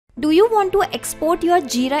Do you want to export your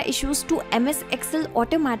Jira issues to MS Excel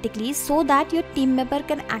automatically so that your team member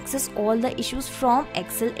can access all the issues from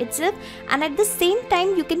Excel itself, and at the same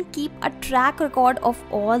time you can keep a track record of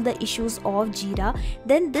all the issues of Jira?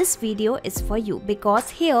 Then this video is for you, because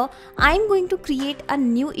here I am going to create a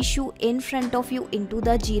new issue in front of you into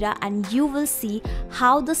the Jira, and you will see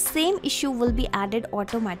how the same issue will be added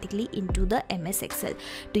automatically into the MS Excel.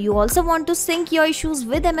 Do you also want to sync your issues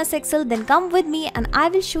with MS Excel? Then come with me and I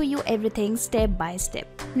will show you everything step by step.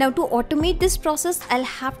 Now, to automate this process, I'll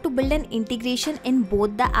have to build an integration in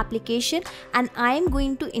both the application, and I am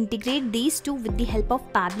going to integrate these two with the help of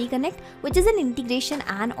Pabbly Connect, which is an integration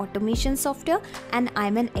and automation software, and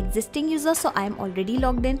I'm an existing user, so I am already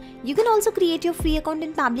logged in. You can also create your free account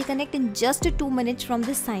in Pabbly Connect in just 2 minutes from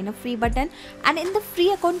this sign up free button, and in the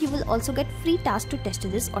free account you will also get free tasks to test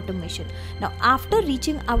this automation. Now, after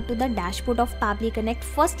reaching out to the dashboard of Pabbly Connect,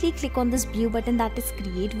 firstly click on this blue button that is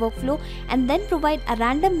create workflow, and then provide a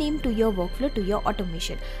random name to your workflow, to your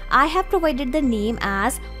automation. I have provided the name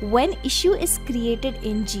as when issue is created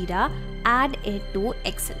in Jira, add it to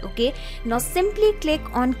Excel. Okay, now simply click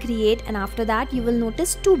on create, and after that you will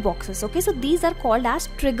notice two boxes. Okay, so these are called as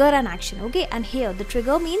trigger and action. Okay, and here the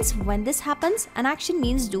trigger means when this happens, and action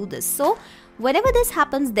means do this. So whenever this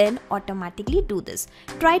happens, then automatically do this.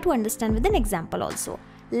 Try to understand with an example also.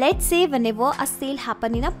 Let's say whenever a sale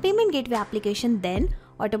happen in a payment gateway application, then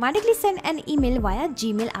automatically send an email via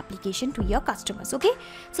Gmail application to your customers. Okay,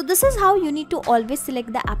 so this is how you need to always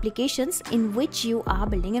select the applications in which you are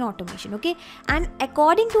building an automation. Okay, and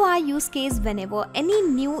according to our use case, whenever any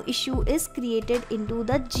new issue is created into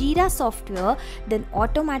the Jira software, then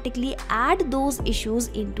automatically add those issues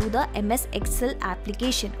into the MS Excel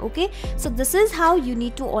application. Okay, so this is how you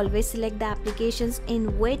need to always select the applications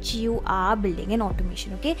in which you are building an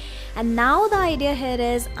automation. Okay, and now the idea here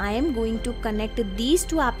is I am going to connect these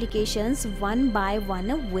two applications one by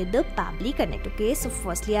one with the Pabbly Connect. Okay, so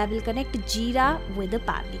firstly I will connect Jira with the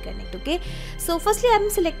Pabbly Connect. Okay, so firstly I am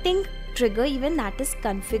selecting trigger event, that is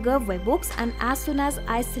configure webhooks, and as soon as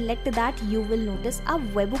I select that, you will notice a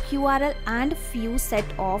webhook URL and few set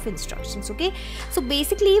of instructions. Okay, so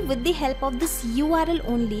basically with the help of this URL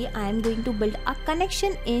only, I am going to build a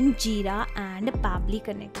connection in Jira and Pabbly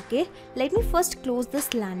Connect. Okay, let me first close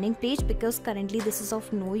this landing page because currently this is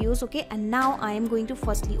of no use. Okay, and now I am going to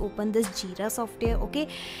firstly open this Jira software. Okay,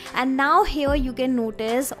 and now here you can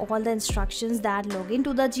notice all the instructions that log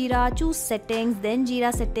into the Jira, choose settings, then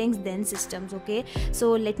Jira settings, then systems. Okay, so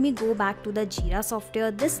let me go back to the Jira software.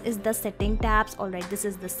 This is the setting tabs. Alright, this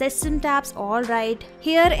is the system tabs. Alright,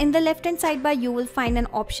 here in the left hand sidebar you will find an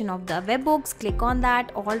option of the webhooks. Click on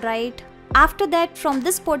that. Alright, after that, from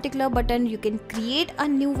this particular button you can create a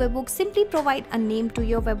new webhook. Simply provide a name to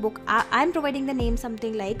your webhook. I am providing the name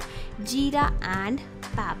something like Jira and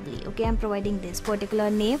Pabbly. Okay, I'm providing this particular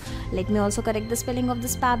name. Let me also correct the spelling of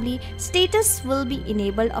this Pabbly. Status will be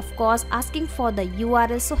enabled, of course, asking for the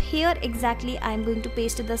URL. So here exactly I am going to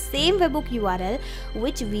paste the same webhook URL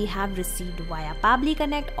which we have received via Pabbly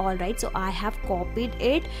Connect. Alright, so I have copied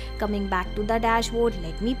it. Coming back to the dashboard,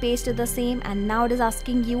 let me paste the same, and now it is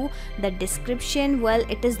asking you the description. Well,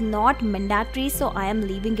 it is not mandatory, so I am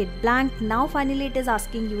leaving it blank. Now finally it is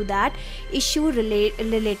asking you that issue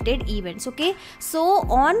related events. Okay, so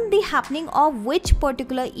on the happening of which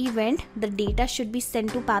particular event the data should be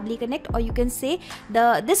sent to Pabbly Connect, or you can say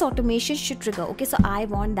this automation should trigger. Okay, so I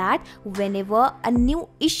want that whenever a new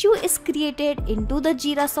issue is created into the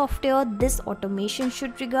Jira software, this automation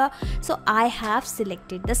should trigger. So I have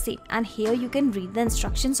selected the same, and here you can read the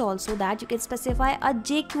instructions also, that you can specify a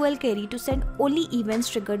JQL query to send only events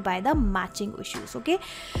triggered by the matching issues. Okay,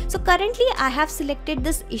 so currently I have selected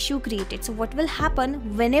this issue created. So what will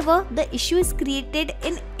happen whenever the issue is created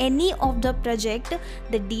in any of the project,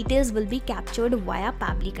 the details will be captured via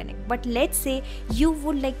Pabbly Connect. But let's say you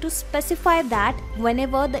would like to specify that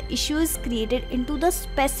whenever the issue is created into the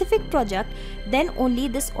specific project, then only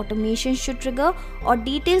this automation should trigger, or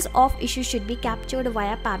details of issue should be captured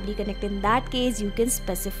via Pabbly Connect. In that case, you can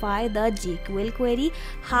specify the JQL query.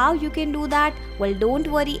 How you can do that? Well, don't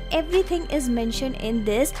worry, everything is mentioned in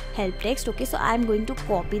this help text. Okay, so I am going to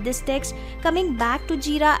copy this text, coming back to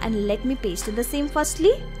Jira, and let me paste the same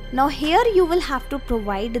firstly. Now here you will have to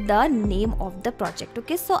provide the name of the project.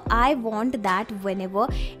 Okay, so I want that whenever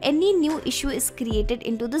any new issue is created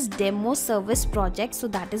into this demo service project, so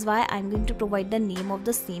that is why I'm going to provide the name of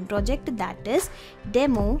the same project, that is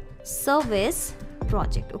demo service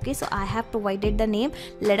project. Okay, so I have provided the name.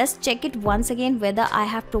 Let us check it once again whether I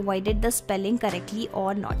have provided the spelling correctly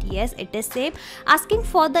or not. Yes, it is same. Asking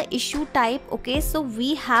for the issue type. Okay, so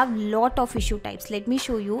we have lot of issue types. Let me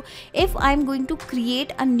show you. If I'm going to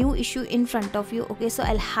create a new issue in front of you, okay, so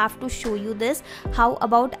I'll have to show you this. How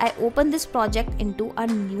about I open this project into a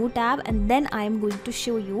new tab, and then I am going to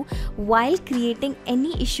show you while creating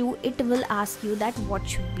any issue, it will ask you that what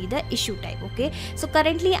should be the issue type. Okay, so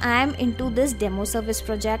currently I am into this demo service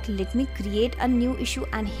project. Let me create a new issue,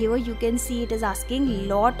 and here you can see it is asking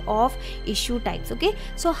lot of issue types. Okay,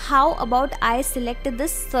 so how about I selected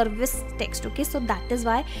this service text. Okay, so that is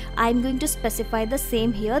why I'm going to specify the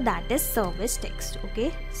same here, that is service text.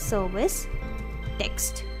 Okay, service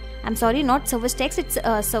text. I'm sorry, not service text, it's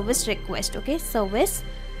service request. Okay, service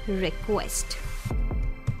request.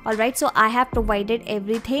 Alright, so I have provided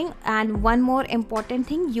everything, and one more important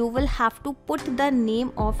thing, you will have to put the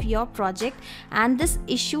name of your project and this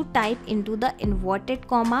issue type into the inverted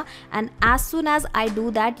comma, and as soon as I do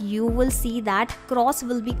that, you will see that cross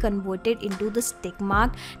will be converted into the tick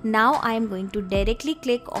mark. Now I am going to directly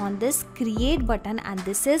click on this create button, and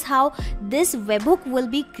this is how this webhook will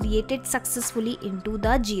be created successfully into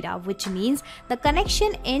the Jira, which means the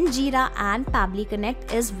connection in Jira and Pabbly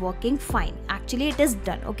Connect is working fine. Actually, it is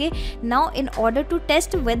done. Okay, now in order to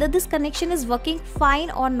test whether this connection is working fine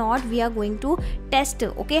or not, we are going to test.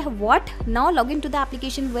 Okay, what? Now log into the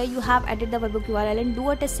application where you have added the webhook URL and do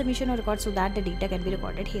a test submission or record so that the data can be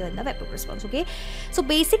recorded here in the webhook response. Okay, so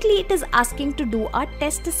basically it is asking to do a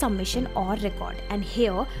test submission or record, and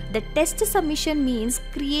here the test submission means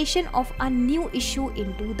creation of a new issue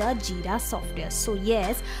into the Jira software. So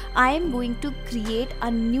yes, I am going to create a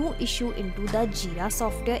new issue into the Jira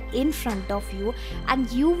software in front of you, and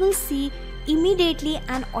you will see immediately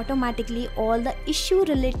and automatically all the issue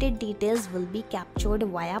related details will be captured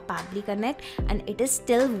via Pabbly Connect, and it is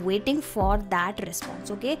still waiting for that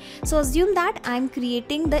response. Okay, so assume that I'm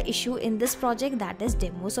creating the issue in this project, that is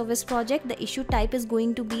demo service project. The issue type is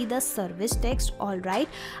going to be the service text. All right,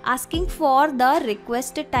 asking for the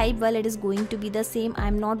request type, well, it is going to be the same.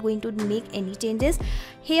 I'm not going to make any changes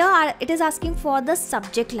here. It is asking for the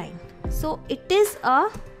subject line, so it is a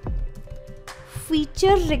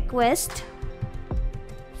feature request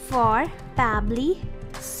for Pabbly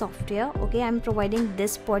software. Okay, I'm providing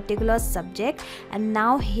this particular subject, and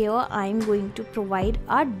now here I'm going to provide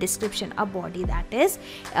a description, a body, that is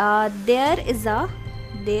there is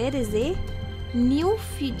a new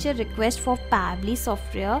feature request for Pabbly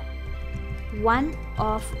software, one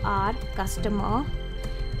of our customer,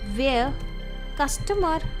 where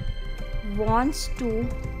customer wants to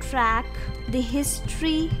track the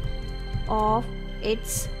history of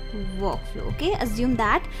its workflow. Okay, assume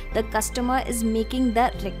that the customer is making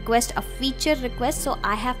the request, a feature request, so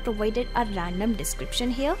I have provided a random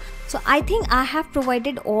description here. So I think I have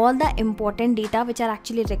provided all the important data which are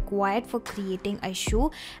actually required for creating a issue,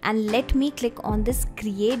 and let me click on this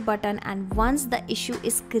create button, and once the issue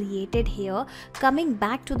is created here, coming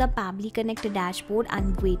back to the Pabbly Connect dashboard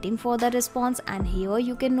and waiting for the response, and here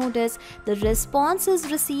you can notice the response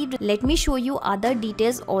is received. Let me show you other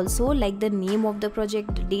details also, like the name of the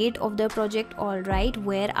project, the date of the project. All right,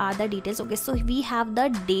 where are the details? Okay, so we have the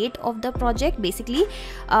date of the project, basically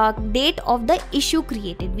date of the issue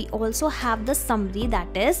created. We also have the summary,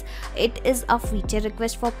 that is it is a feature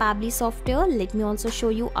request for Pabbly software. Let me also show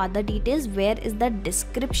you other details. Where is the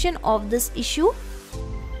description of this issue?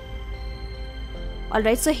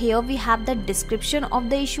 Alright, so here we have the description of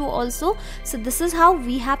the issue also. So this is how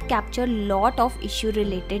we have captured lot of issue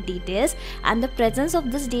related details, and the presence of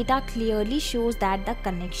this data clearly shows that the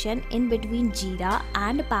connection in between Jira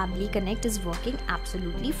and Pabbly Connect is working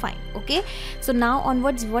absolutely fine. Okay, so now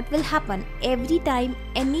onwards, what will happen? Every time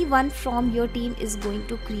anyone from your team is going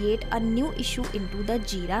to create a new issue into the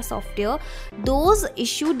Jira software, those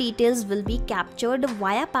issue details will be captured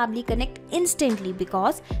via Pabbly Connect instantly,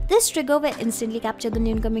 because this trigger will instantly capture the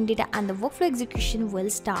new incoming data, and the workflow execution will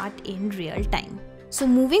start in real time. So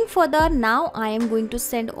moving further, now I am going to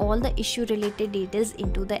send all the issue related details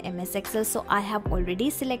into the MS Excel. So I have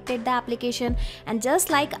already selected the application, and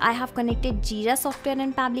just like I have connected Jira software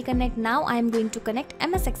and Pabbly Connect, now I am going to connect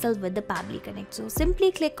MS Excel with the Pabbly Connect. So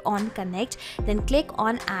simply click on connect, then click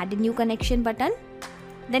on add new connection button.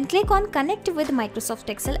 Then click on connect with Microsoft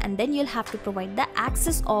Excel, and then you'll have to provide the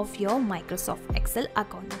access of your Microsoft Excel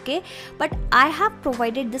account. Okay, but I have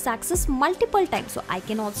provided this access multiple times, so I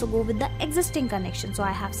can also go with the existing connection. So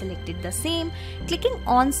I have selected the same, clicking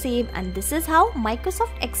on save, and this is how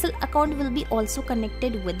Microsoft Excel account will be also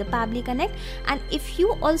connected with the Pabbly Connect. And if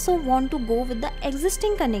you also want to go with the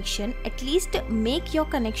existing connection, at least make your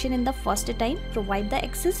connection in the first time, provide the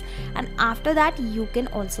access, and after that you can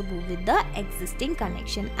also go with the existing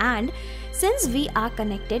connection. And since we are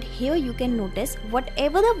connected, here you can notice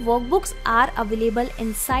whatever the workbooks are available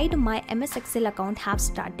inside my MS Excel account have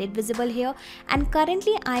started visible here, and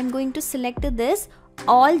currently I am going to select this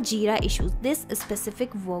all Jira issues, this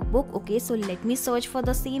specific workbook. Okay, so let me search for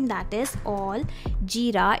the same, that is all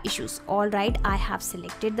Jira issues. All right, I have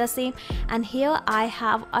selected the same, and here I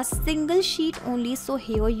have a single sheet only, so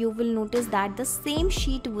here you will notice that the same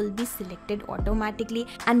sheet will be selected automatically.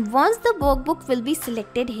 And once the workbook will be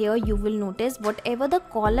selected, here you will notice whatever the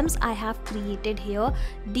columns I have created here,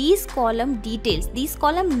 these column details, these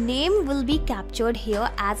column name will be captured here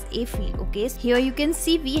as a field. Okay, so here you can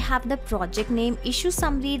see we have the project name, issue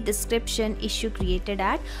summary, description, issue created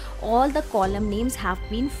at, all the column names have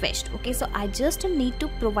been fetched. Okay, so I just need to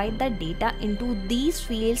provide the data into these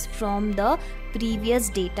fields from the previous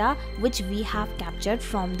data which we have captured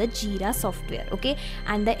from the Jira software. Okay,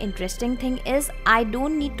 and the interesting thing is I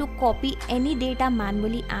don't need to copy any data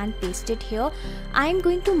manually and paste it here. I am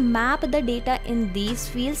going to map the data in these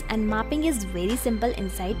fields, and mapping is very simple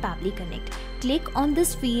inside Pabbly Connect. Click on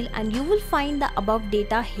this field and you will find the above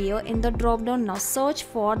data here in the drop down. Now search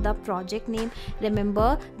for the project name.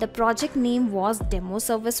 Remember, the project name was demo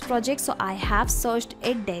service project, so I have searched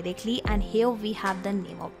it directly, and here we have the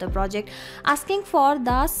name of the project. Asking for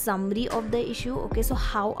the summary of the issue. Okay, so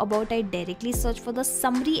how about I directly search for the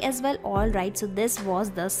summary as well? All right, so this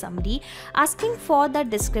was the summary. Asking for the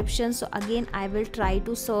description, so again I will try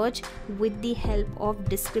to search with the help of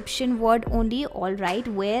description word only. All right,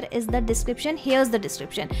 where is the description? Here's the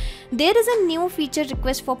description. There is a new feature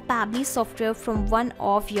request for Pabbly software from one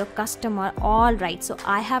of your customer. All right, so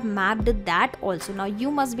I have mapped that also. Now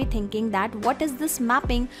you must be thinking that what is this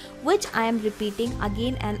mapping which I am repeating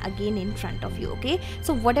again and again in front of you. Okay,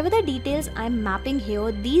 so whatever the details I am mapping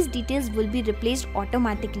here, these details will be replaced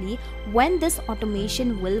automatically when this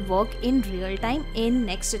automation will work in real time in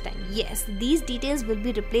next time. Yes, these details will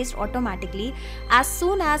be replaced automatically as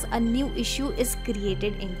soon as a new issue is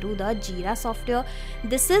created into the Jira software.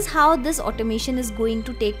 This is how this automation is going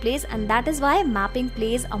to take place, and that is why mapping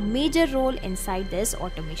plays a major role inside this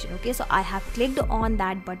automation. Okay, so I have clicked on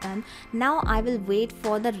that button. Now I will wait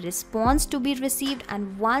for the response to be received,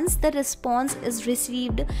 and once the response is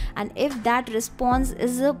received, and if that response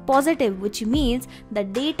is a positive, which means the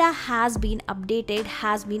data has been updated,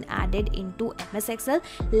 has been added into MS Excel,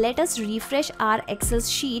 let us refresh our Excel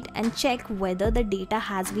sheet and check whether the data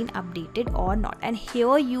has been updated or not. And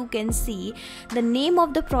here you can see the name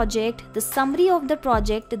of the project, the summary of the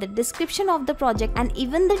project, the description of the project, and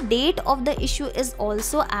even the date of the issue is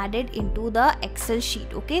also added into the Excel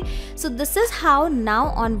sheet. Okay, so this is how now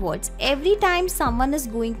onwards, every time someone is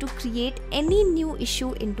going to create any new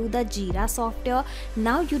issue into the Jira software,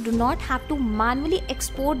 now you do not have to manually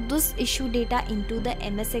export this issue data into the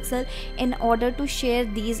MS Excel in order to share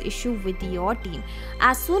these issues with your team.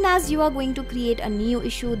 As soon as you are going to create a new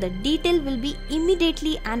issue, the detail will be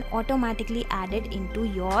immediately and automatically added into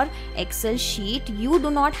your Excel sheet. You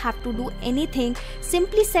do not have to do anything.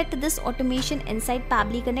 Simply set this automation inside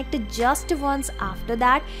Pabbly Connect just once. After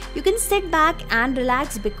that, you can sit back and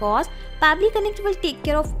relax, because Pabbly Connect will take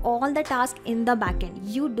care of all the tasks in the backend.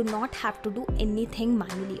 You do not have to do anything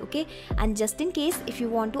manually. Okay, and just in case if you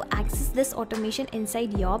want to access this automation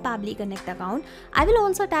inside your Pabbly Connect account, I will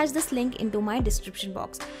also attach this link into my description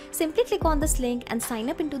box. Simply click on this link and sign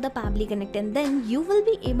up into the Pabbly Connect, and then you will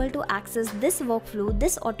be able to access this workflow,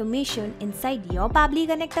 this automation inside your Pabbly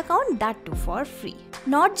Connect account, that too for free.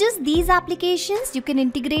 Not just these applications, you can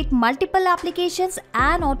integrate multiple applications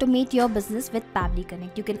and automate your business with Pabbly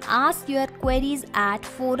Connect. You can ask your queries at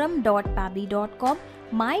forum.pabbly.com.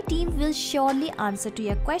 My team will surely answer to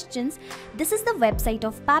your questions. This is the website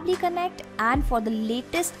of Pabbly Connect, and for the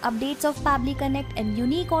latest updates of Pabbly Connect and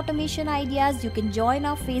unique automation ideas, you can join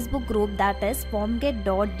our Facebook group, that is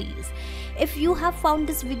formget.deals. If you have found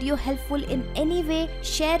this video helpful in any way,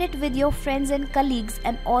 share it with your friends and colleagues,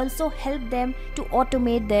 and also help them to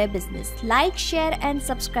automate their business. Like, share and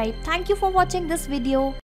subscribe. Thank you for watching this video.